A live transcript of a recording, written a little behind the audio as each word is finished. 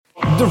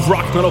the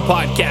Rock Metal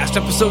Podcast,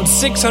 episode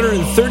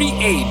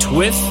 638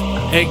 with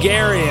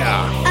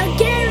Egeria.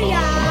 Egeria.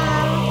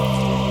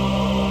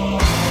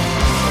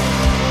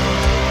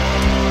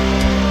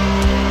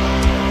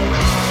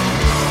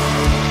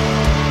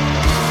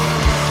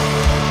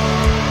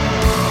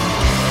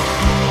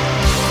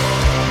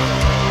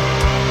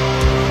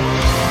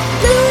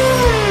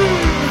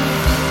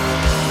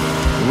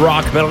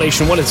 Rock Metal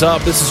Nation, what is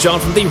up? This is John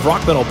from the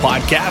Rock Metal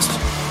Podcast.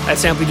 That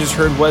sample you just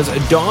heard was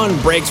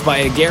Dawn Breaks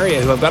by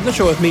Egeria, who I've got on the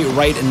show with me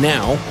right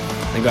now.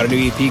 They've got a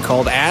new EP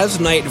called As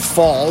Night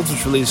Falls,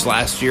 which released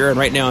last year, and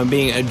right now I'm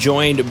being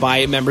joined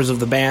by members of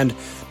the band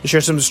to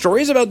share some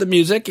stories about the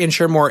music and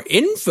share more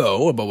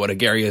info about what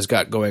Egeria's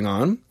got going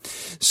on.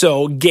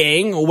 So,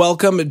 gang,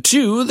 welcome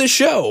to the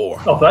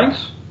show. Oh,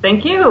 thanks.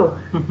 Thank you.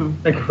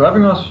 Thank you for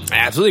having us.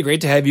 Absolutely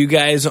great to have you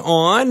guys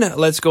on.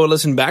 Let's go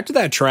listen back to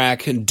that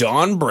track,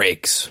 Dawn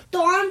Breaks.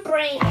 Dawn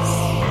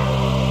Breaks.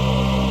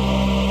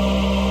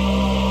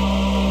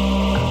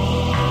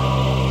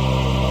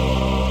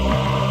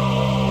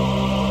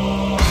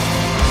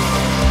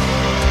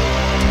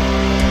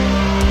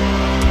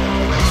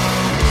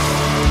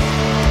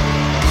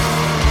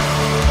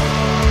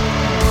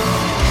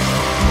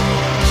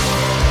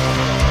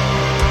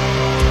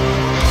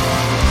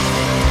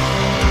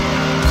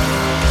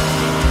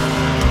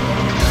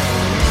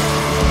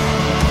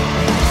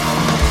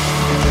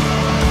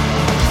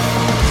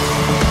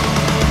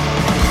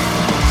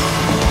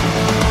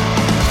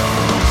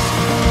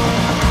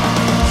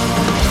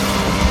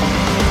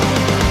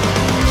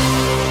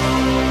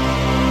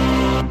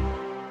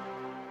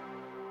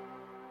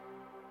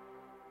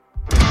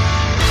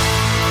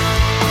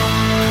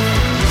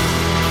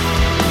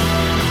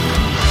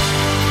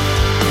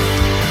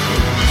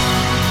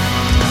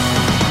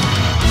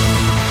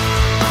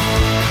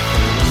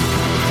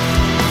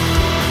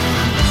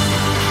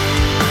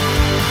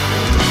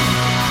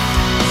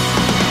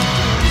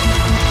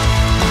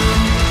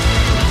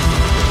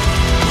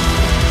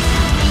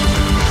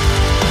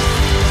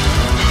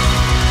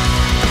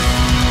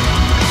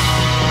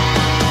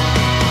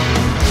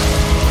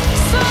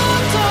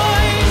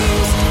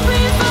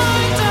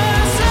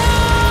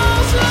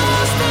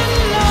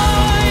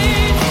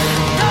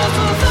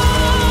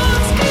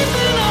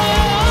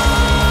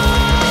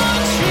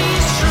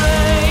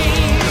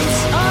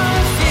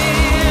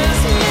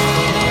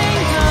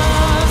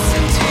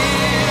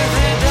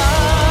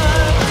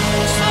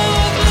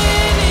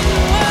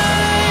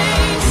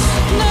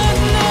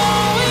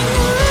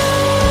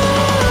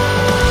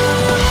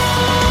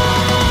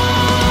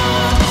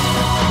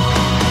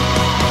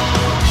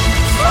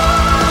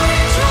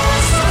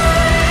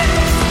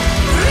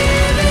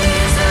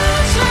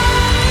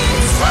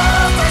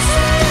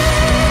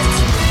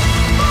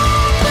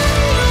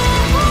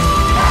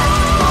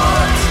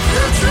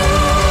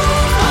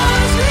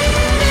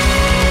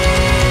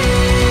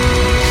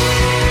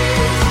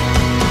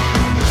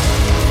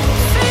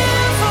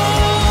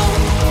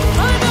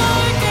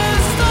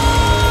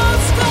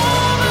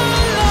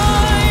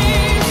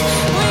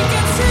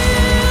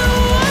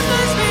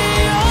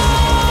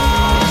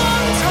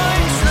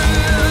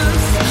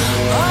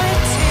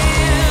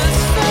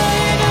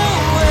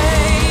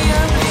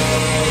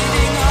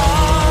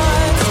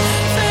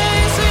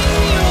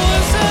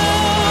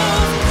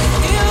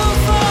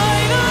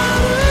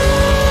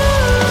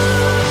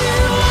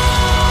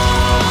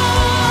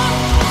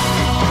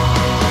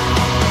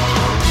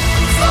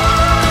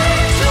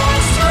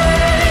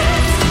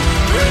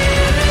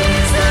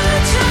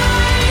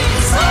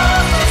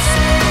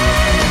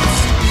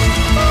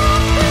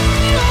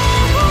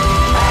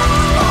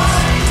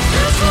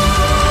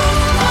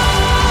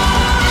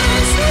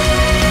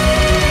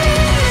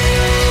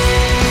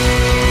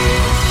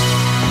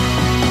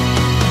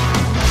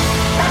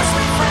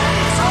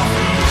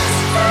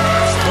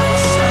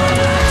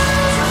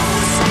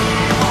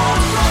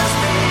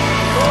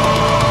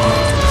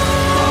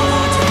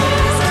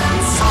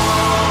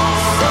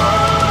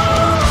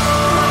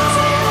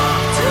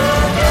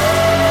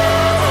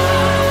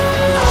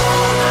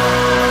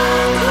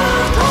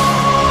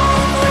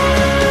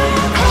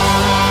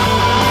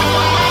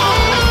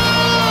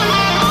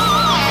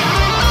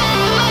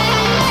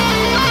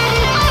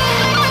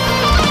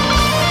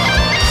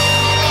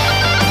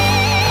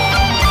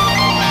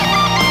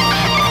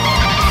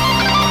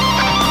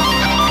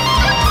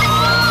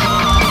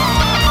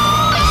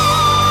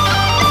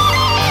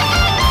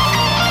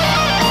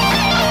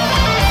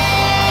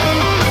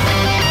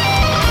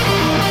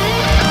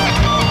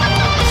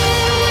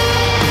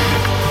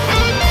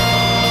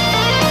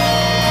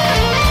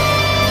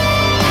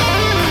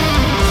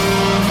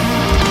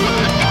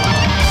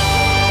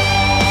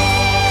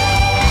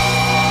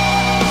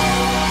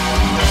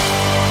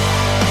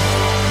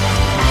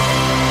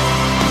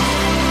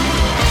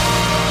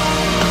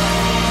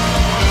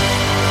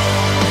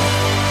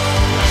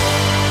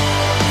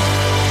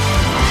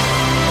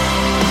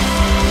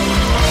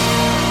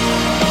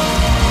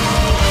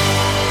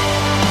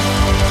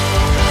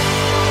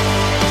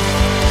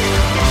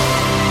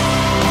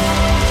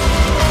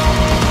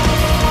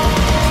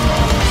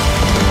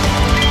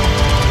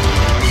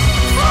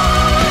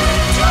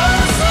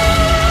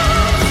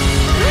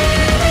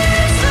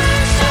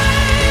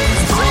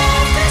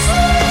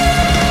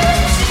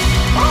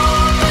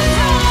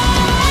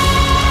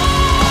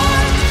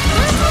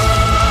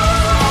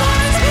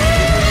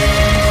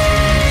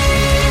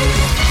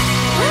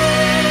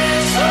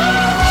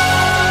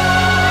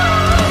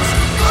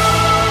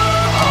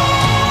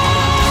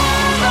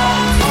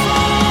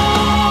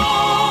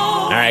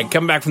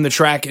 Coming back from the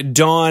track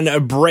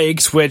Dawn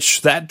Breaks,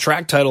 which that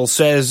track title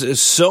says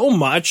so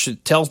much.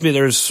 It tells me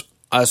there's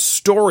a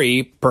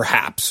story,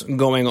 perhaps,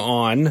 going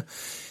on.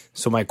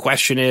 So my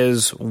question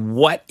is,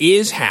 what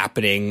is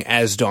happening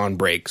as Dawn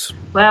Breaks?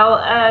 Well,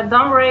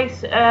 Dawn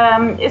Breaks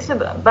is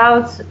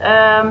about,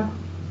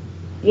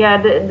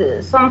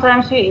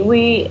 sometimes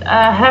we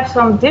have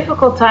some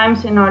difficult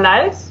times in our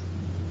lives,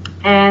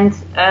 and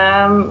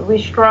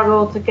we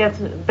struggle to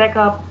get back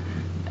up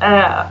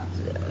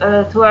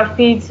to our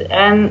feet,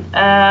 and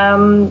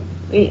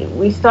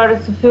we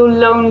started to feel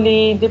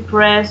lonely,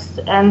 depressed,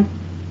 and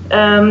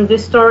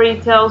this story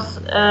tells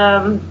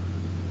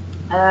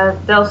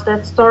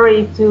that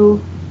story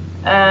to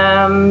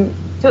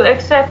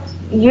accept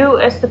you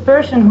as the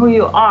person who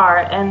you are,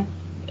 and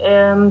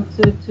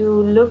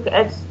to look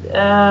at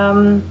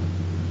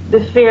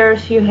the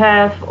fears you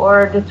have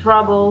or the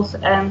troubles,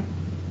 and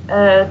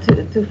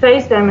to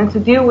face them and to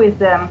deal with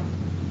them,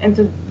 and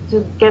to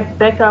get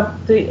back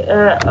up to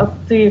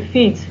your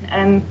feet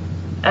and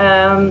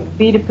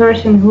be the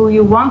person who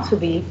you want to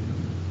be.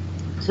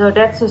 So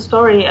that's a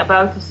story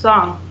about the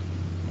song,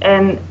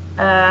 and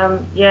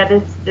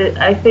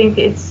I think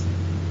it's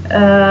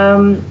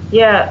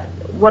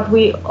what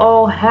we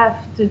all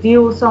have to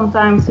deal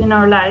sometimes in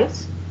our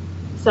lives.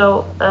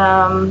 So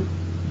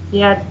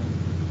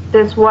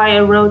that's why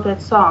I wrote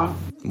that song.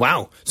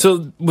 Wow.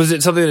 So was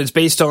it something that's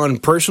based on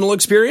personal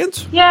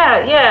experience?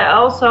 Yeah.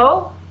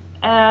 Also,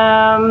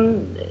 I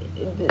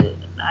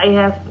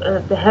have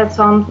had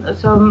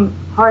some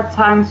hard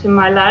times in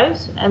my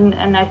life,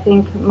 and I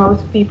think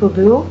most people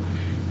do,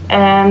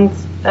 and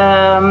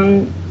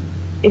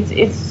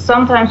it's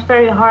sometimes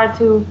very hard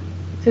to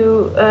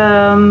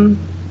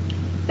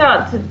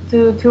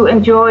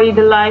enjoy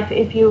the life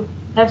if you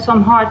have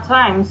some hard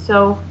times.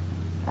 So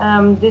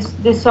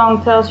this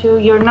song tells you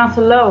you're not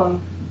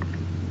alone,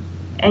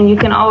 and you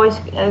can always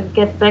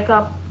get back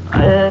up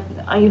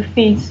on your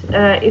feet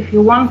if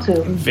you want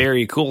to.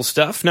 Very cool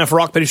stuff. Now, for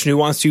Rock Nation who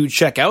wants to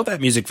check out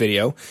that music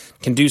video,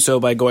 can do so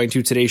by going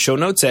to today's show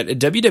notes at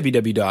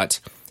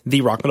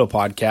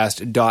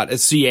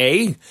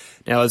www.therockmetalpodcast.ca.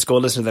 Now let's go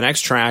listen to the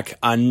next track,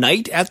 A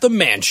Night at the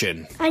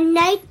Mansion. A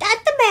Night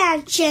at the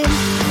Mansion.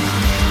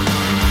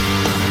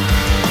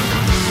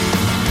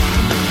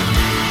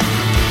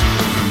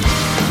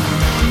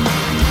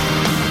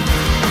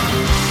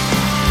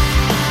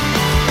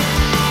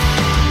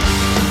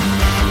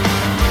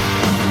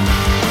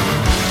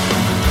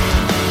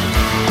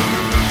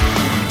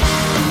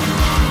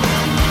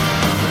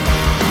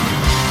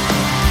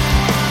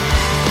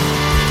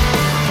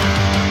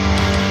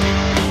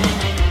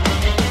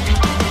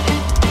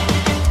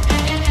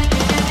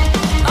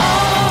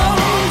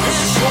 On the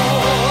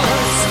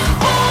shores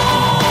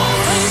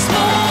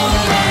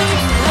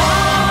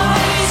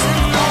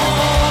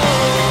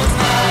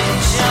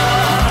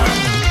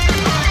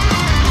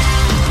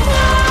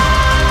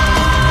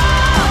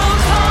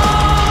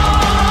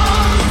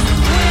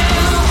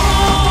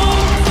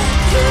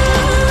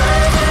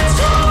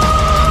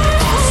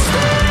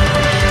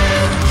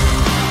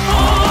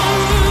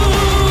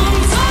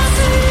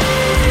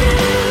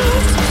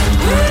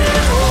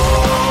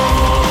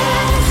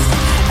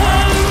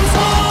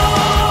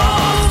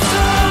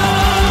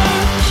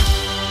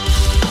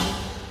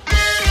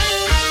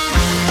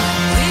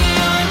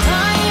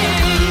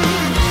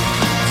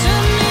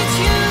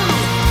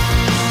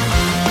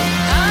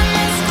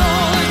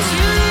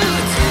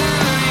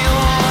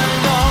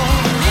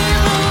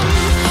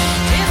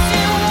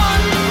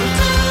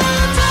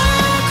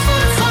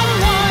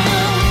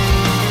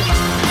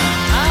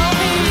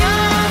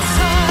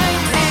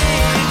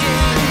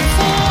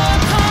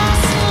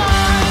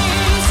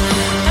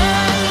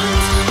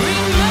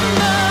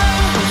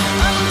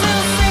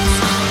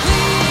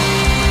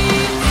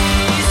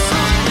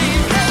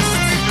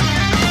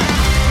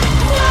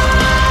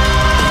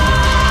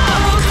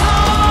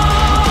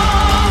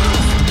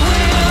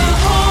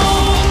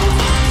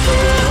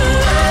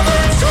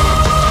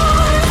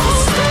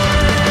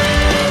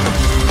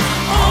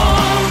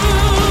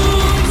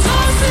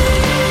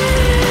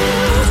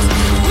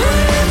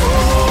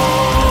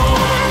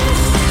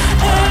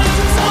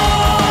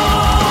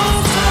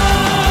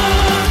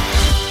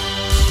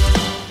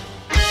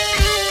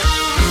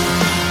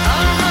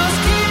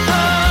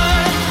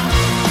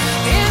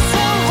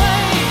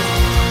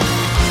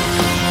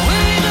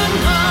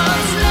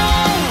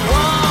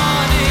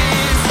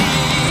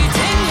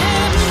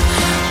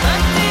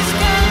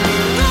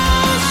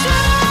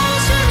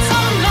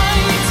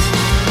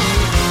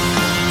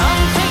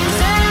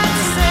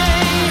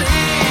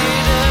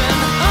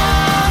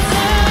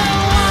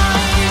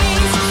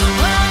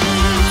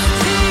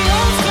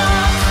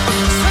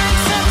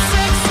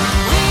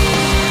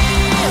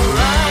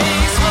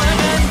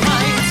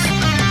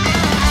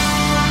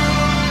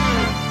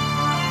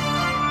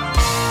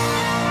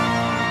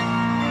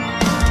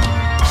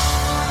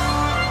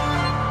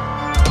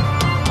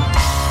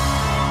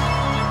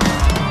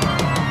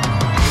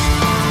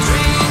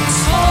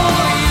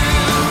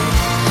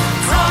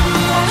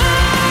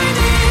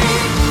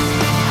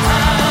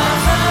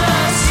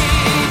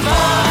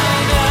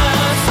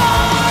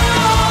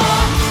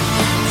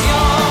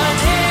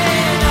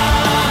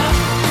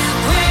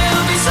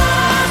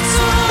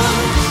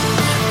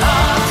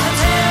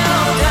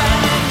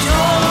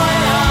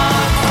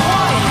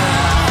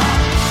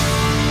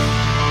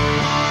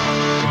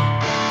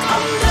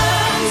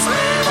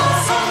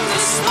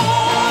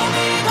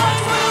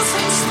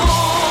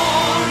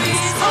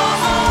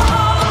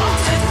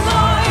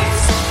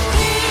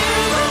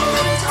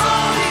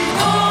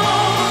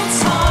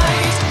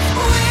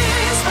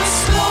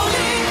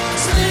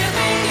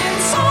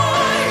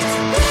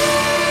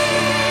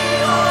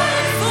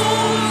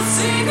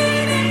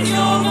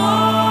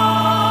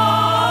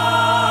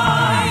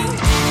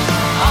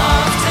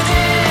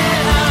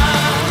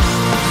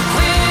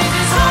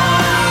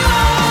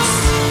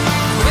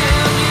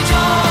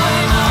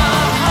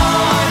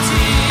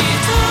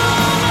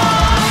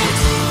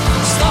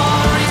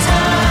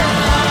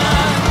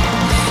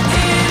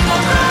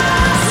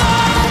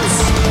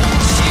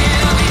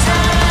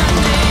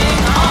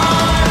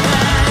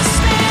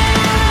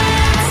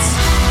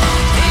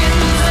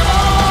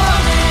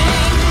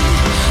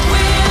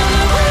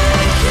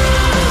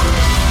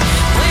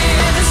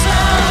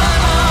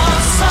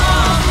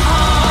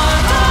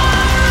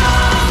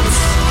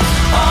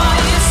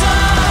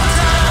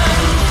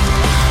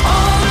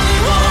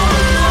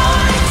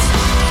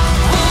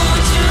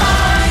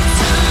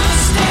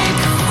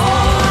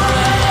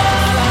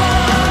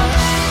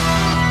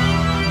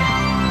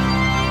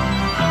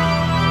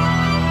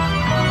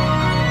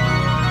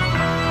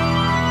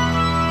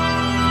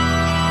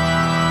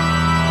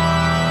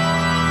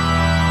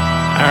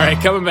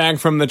right, coming back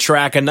from the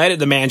track A Night at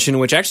the Mansion,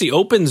 which actually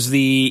opens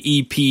the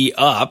EP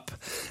up.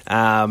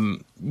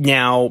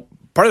 Now,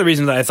 part of the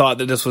reason that I thought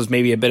that this was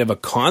maybe a bit of a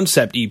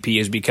concept EP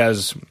is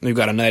because we've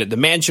got A Night at the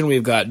Mansion,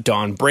 we've got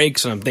Dawn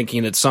Breaks, and I'm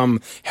thinking it's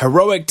some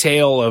heroic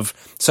tale of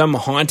some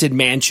haunted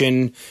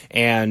mansion,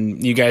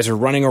 and you guys are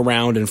running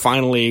around, and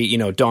finally, you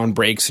know, Dawn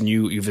breaks, and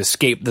you've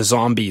escaped the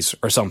zombies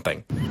or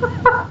something.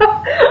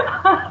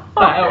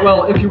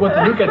 Well, if you want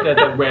to look at it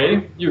that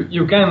way,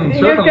 you can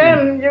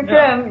certainly. You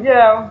can,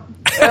 yeah.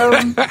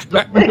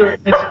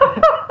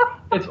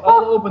 It's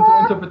all open to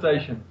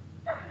interpretation.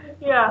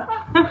 Yeah.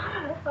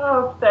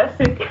 Oh,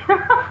 fantastic.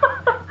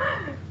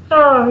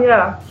 Oh,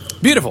 yeah.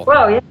 Beautiful.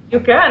 Well, yeah, you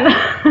can.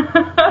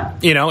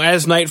 You know,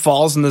 as night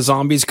falls and the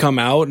zombies come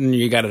out and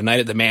you got A Night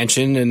at the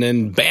Mansion and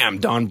then bam,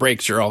 dawn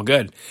breaks, you're all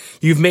good.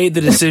 You've made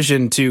the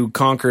decision to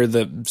conquer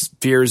the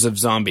fears of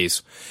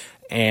zombies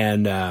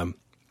and,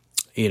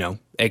 you know,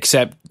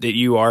 accept that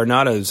you are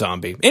not a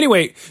zombie.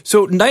 Anyway,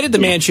 so Night at the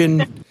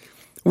Mansion,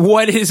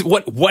 what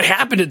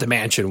happened at the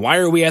mansion? Why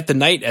are we at the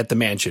night at the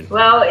mansion?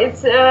 Well,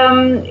 it's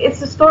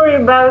a story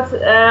about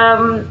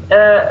A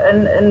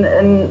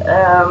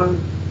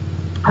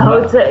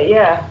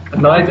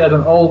night at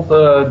an old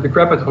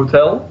decrepit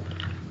hotel.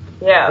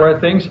 Yeah. Where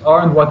things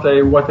aren't what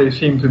they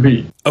seem to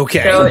be.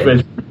 Okay. So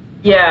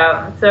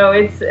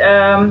it's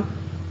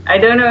I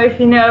don't know if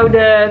you know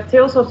the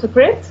Tales of the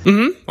Crypt.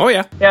 Mm-hmm. Oh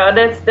yeah. Yeah,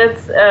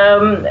 that's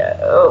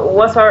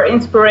was our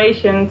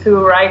inspiration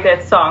to write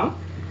that song.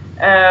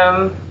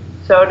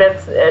 So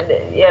that's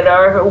there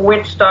are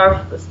witch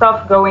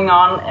stuff going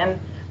on,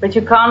 but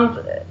you can't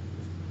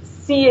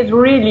see it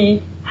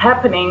really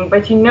happening.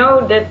 But you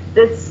know that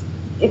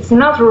it's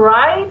not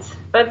right,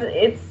 but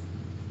it's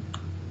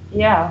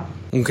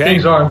Okay.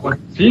 Things aren't what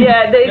they seem.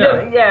 Yeah, they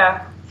don't.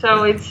 Yeah,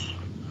 so it's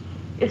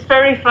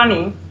very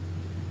funny.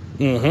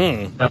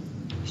 Mm-hmm. Yeah.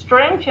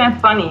 Strange and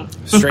funny.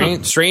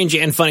 Strange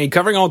and funny,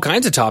 covering all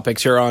kinds of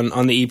topics here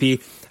on the EP.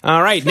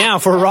 All right, now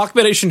for a rock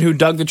musician who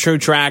dug the true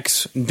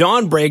tracks,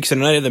 Dawn Breaks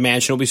and A Night at the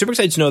Mansion, we'll be super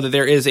excited to know that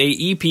there is a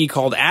EP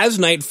called As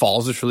Night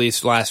Falls, which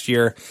released last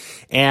year.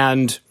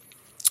 And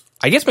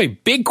I guess my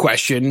big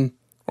question,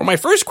 or my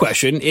first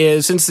question,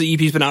 is since the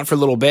EP's been out for a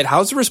little bit,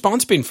 how's the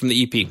response been from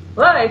the EP?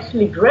 Well,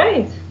 actually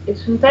great.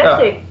 It's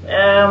fantastic.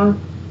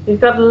 We've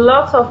got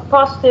lots of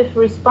positive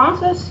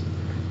responses,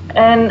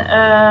 and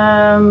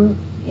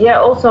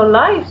also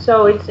live.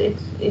 So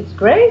it's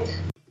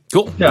great.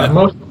 Cool. Yeah,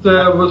 most of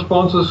the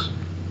responses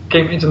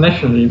came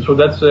internationally, so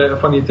that's a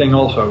funny thing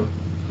also.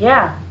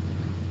 Yeah.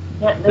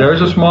 There is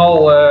a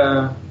small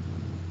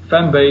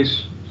fan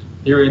base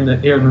here in the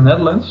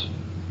Netherlands,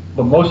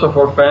 but most of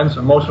our fans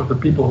and most of the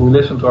people who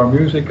listen to our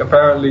music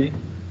apparently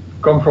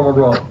come from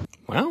abroad.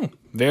 Wow,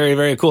 very,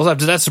 very cool stuff.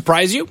 Does that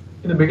surprise you?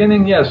 In the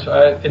beginning, yes,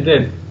 it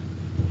did.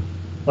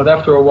 But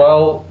after a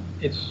while,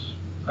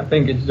 I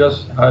think it's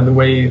just the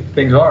way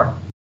things are.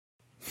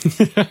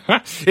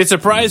 It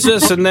surprised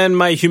us, and then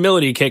my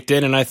humility kicked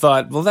in, and I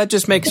thought, well, that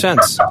just makes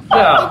sense.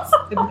 Yeah,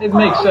 it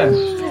makes sense.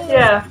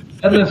 Yeah.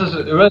 Netherlands is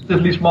a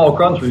relatively small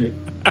country,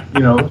 you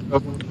know.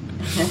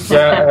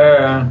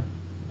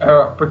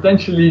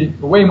 Potentially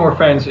way more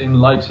fans in,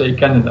 like, say,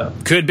 Canada.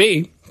 Could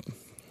be.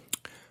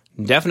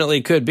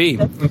 Definitely could be.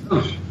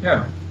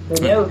 Yeah. Who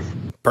knows?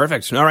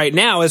 Perfect. All right.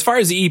 Now, as far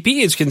as the EP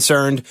is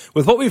concerned,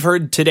 with what we've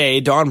heard today,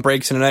 Dawn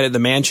Breaks and A Night at the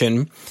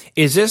Mansion,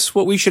 is this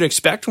what we should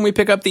expect when we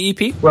pick up the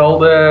EP? Well,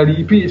 the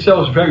EP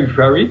itself is very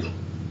varied.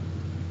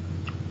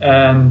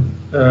 And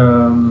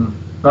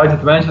Night at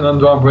the Mansion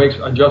and Dawn Breaks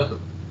are just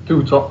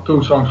two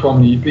songs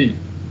from the EP.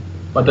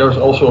 But there's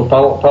also a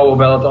power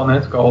ballad on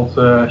it called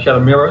Shadow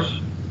Mirrors,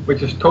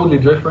 which is totally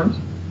different.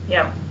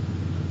 Yeah.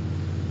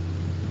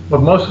 But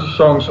most of the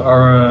songs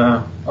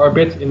are a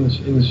bit in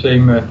the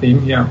same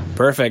theme, yeah.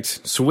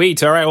 Perfect.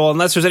 Sweet. All right. Well,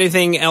 unless there's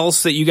anything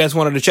else that you guys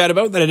wanted to chat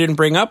about that I didn't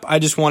bring up, I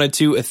just wanted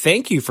to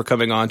thank you for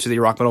coming on to the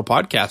Rock Metal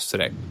Podcast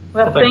today.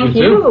 Well, thank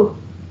you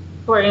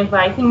for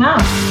inviting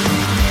us.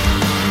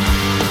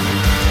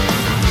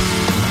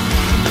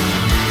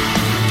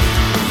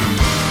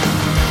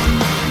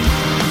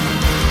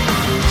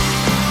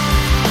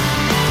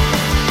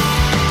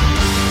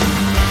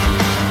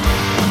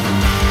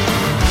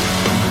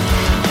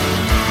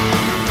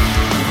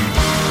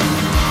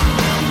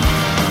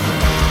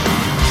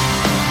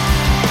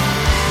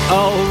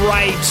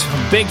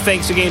 Big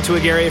thanks again to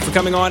Egeria for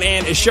coming on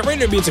and sharing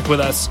their music with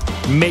us.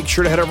 Make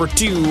sure to head over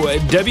to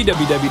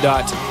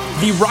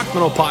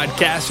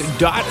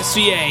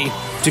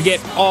www.therockmetalpodcast.ca to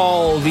get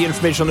all the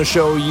information on the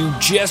show you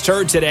just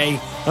heard today.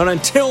 And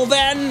until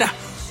then,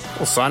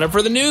 we'll sign up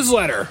for the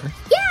newsletter.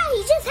 Yeah,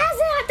 he just has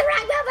it at the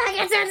Rock Metal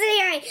Podcast.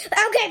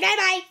 Okay,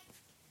 bye-bye.